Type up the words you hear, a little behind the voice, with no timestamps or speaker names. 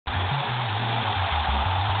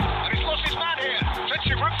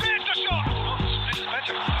There's the shot! Oh, this is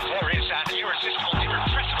better. There is, and irresistible,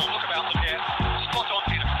 irrepressible look about them here. Spot on,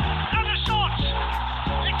 Peter. And the shot!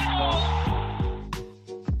 It's a goal!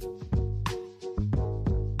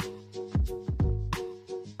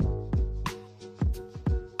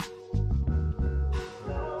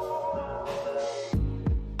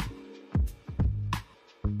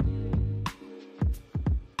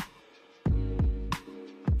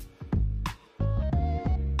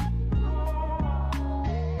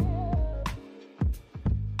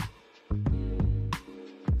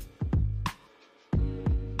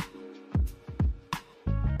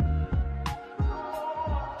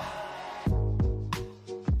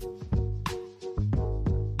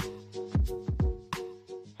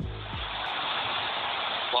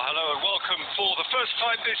 Well, hello and welcome for the first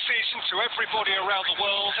time this season to everybody around the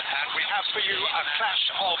world, and we have for you a clash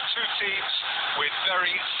of two teams with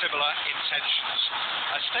very similar intentions.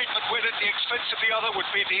 A statement win at the expense of the other would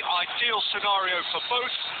be the ideal scenario for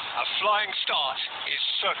both. A flying start is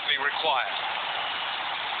certainly required.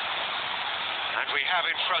 And we have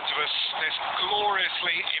in front of us this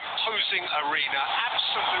gloriously imposing arena,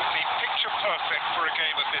 absolutely picture perfect for a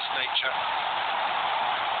game of this nature.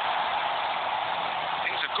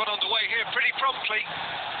 Got underway here pretty promptly.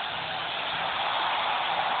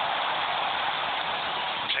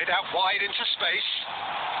 Played out wide into space.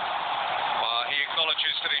 Well, he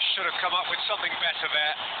acknowledges that he should have come up with something better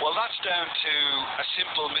there. Well, that's down to a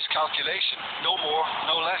simple miscalculation. No more,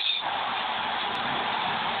 no less.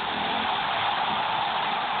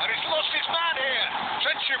 And he's lost his man here.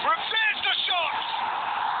 Plenty of room. There's the shot!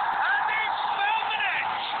 And he's found the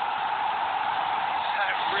net!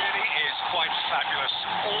 That really is quite fabulous.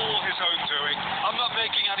 All his own doing. I'm not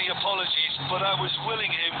making any apologies, but I was willing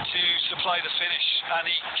him to supply the finish, and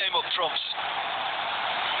he came up trumps.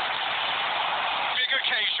 Big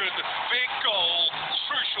occasion, big goal,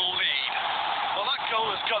 crucial lead. Well, that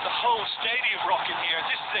goal has got the whole stadium rocking here.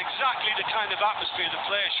 This is exactly the kind of atmosphere the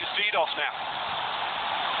players should feed off now.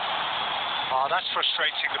 Oh, that's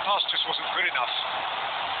frustrating. The pass just wasn't good enough.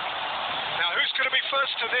 Now, who's going to be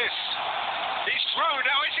first to this? He's through.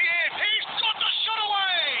 Now, is he in? He's got the shot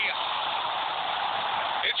away!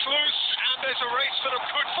 It's loose, and there's a race for them.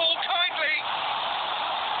 Could fall kindly.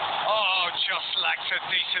 Oh, just lacks a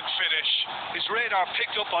decent finish. His radar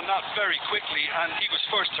picked up on that very quickly, and he was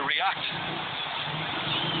first to react.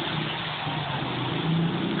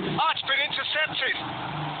 Ah, it's been intercepted.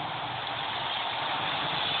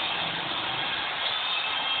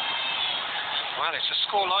 Well, it's a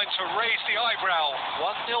scoreline to raise the eyebrow.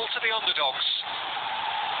 1-0 to the underdogs.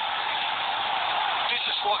 This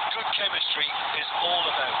is what good chemistry is all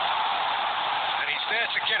about. And he's there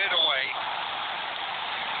to get it away.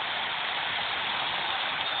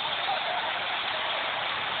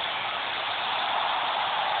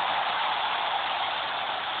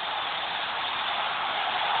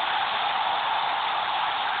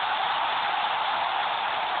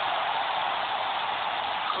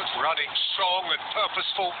 Running strong and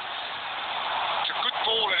purposeful. It's a good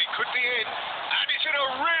ball and he could be in. And he's in a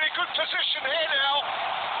really good position here now.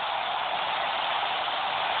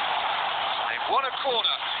 They've won a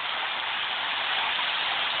corner.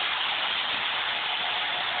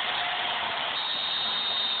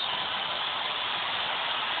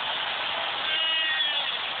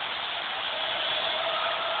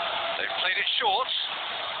 They've played it short.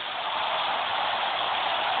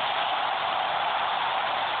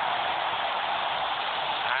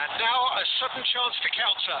 Now a sudden chance to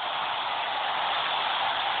counter.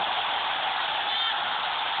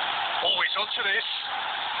 Always onto this.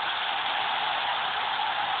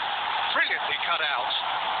 Brilliantly cut out.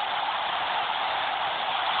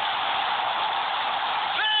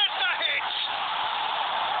 There's the hit!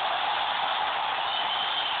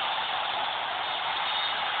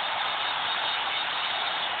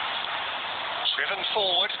 Driven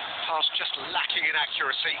forward, pass just lacking in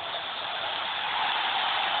accuracy.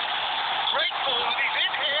 Great ball, and he's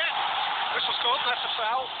in here. Whistle's gone, that's a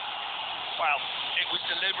foul. Well, it was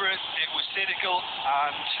deliberate, it was cynical,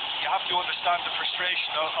 and you have to understand the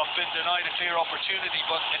frustration of being denied a clear opportunity,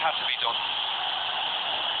 but it had to be done.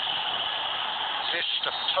 This is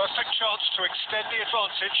the perfect chance to extend the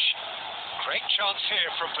advantage. Great chance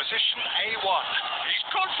here from position A1. He's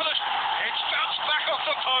gone for the... It's bounced back off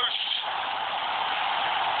the post.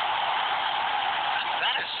 And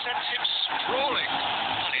that has sent him sprawling.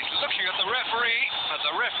 And he's looking at the referee, and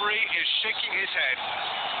the referee is shaking his head.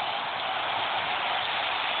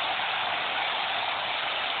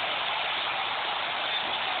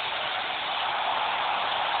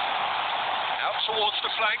 Out towards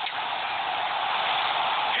the flank.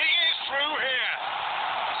 He is through here.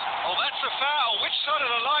 a foul. Which side of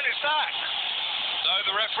the line is that? No,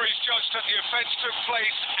 the referee's judged that the offence took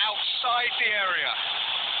place outside the area.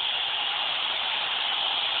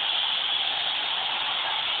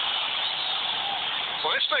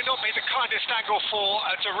 Well, this may not be the kindest angle for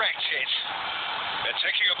a direct hit. They're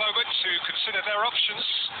taking a moment to consider their options.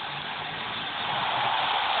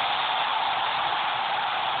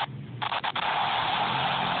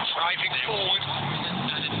 Driving forward.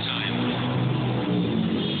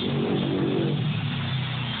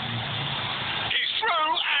 He's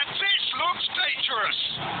through, and this looks dangerous.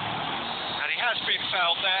 And he has been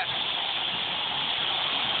fouled there.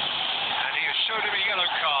 And he has shown him a yellow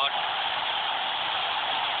card.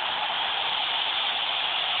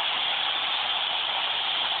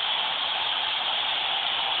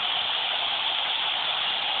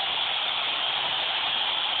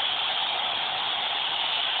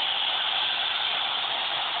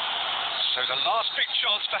 So the last big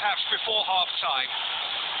chance perhaps before half-time.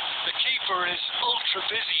 The keeper is ultra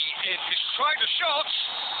busy in his trying to shot.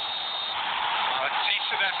 A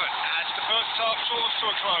decent effort as the first half draws to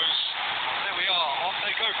a close. There we are, off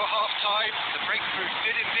they go for half-time. The breakthrough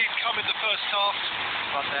did indeed come in the first half,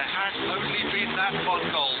 but there has only been that one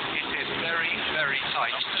goal. It is very, very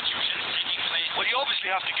tight. Well, you obviously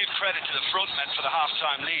have to give credit to the front men for the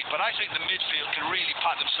half-time lead, but I think the midfield can really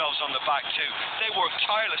pat themselves on the back too. They worked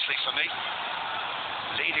tirelessly for me.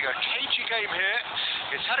 Leading a cagey game here.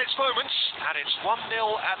 It's had its moments, and it's 1-0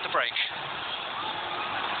 at the break.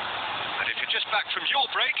 And if you're just back from your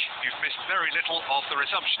break, you've missed very little of the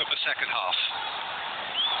resumption of the second half.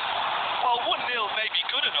 Well, 1-0 may be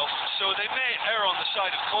good enough, so they may err on the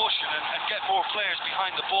side of caution and get more players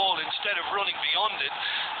behind the ball instead of running beyond it.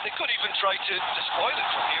 They could even try to spoil it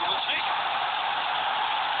from here, we'll see.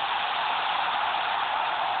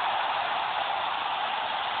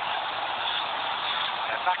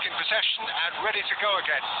 They're back in possession and ready to go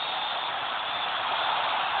again.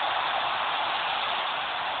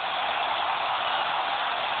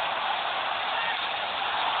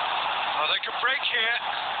 Oh, they can break here.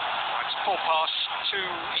 Poor pass, too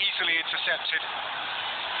easily intercepted.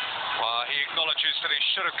 Well, he acknowledges that he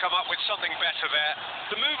should have come up with something better there.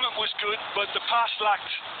 The movement was good, but the pass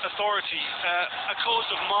lacked authority, a cause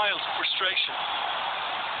of mild frustration.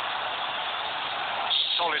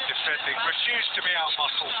 Solid defending, refused to be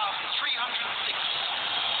out-muscled. 306.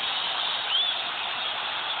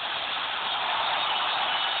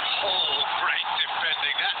 Oh, great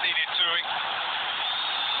defending, that needed doing.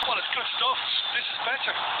 Well, it's good stuff. This is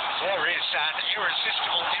better. There is an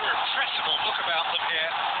irresistible, irrepressible look about them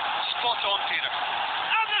here. Spot on, Peter.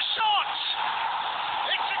 And the shot!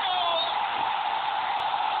 It's a goal!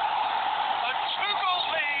 A two-goal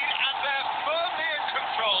lead, and they're firmly in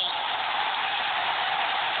control.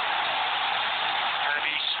 And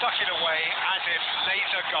he stuck it away as if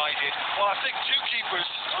laser-guided. Well, I think two keepers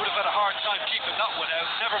would have had a hard time keeping that one out,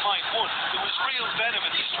 never mind one. There was real venom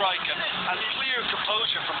in the strike and clear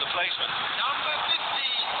composure from the placement. Number 50.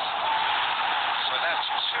 So that's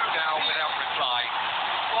two now without reply.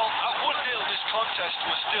 Well, at 1-0 this contest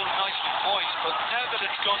was still nicely poised, but now that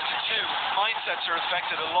it's gone to two, mindsets are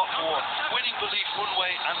affected a lot more. Winning belief one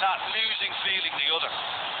way and that losing feeling the other.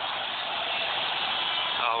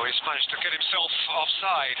 Oh, he's managed to get himself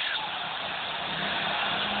offside.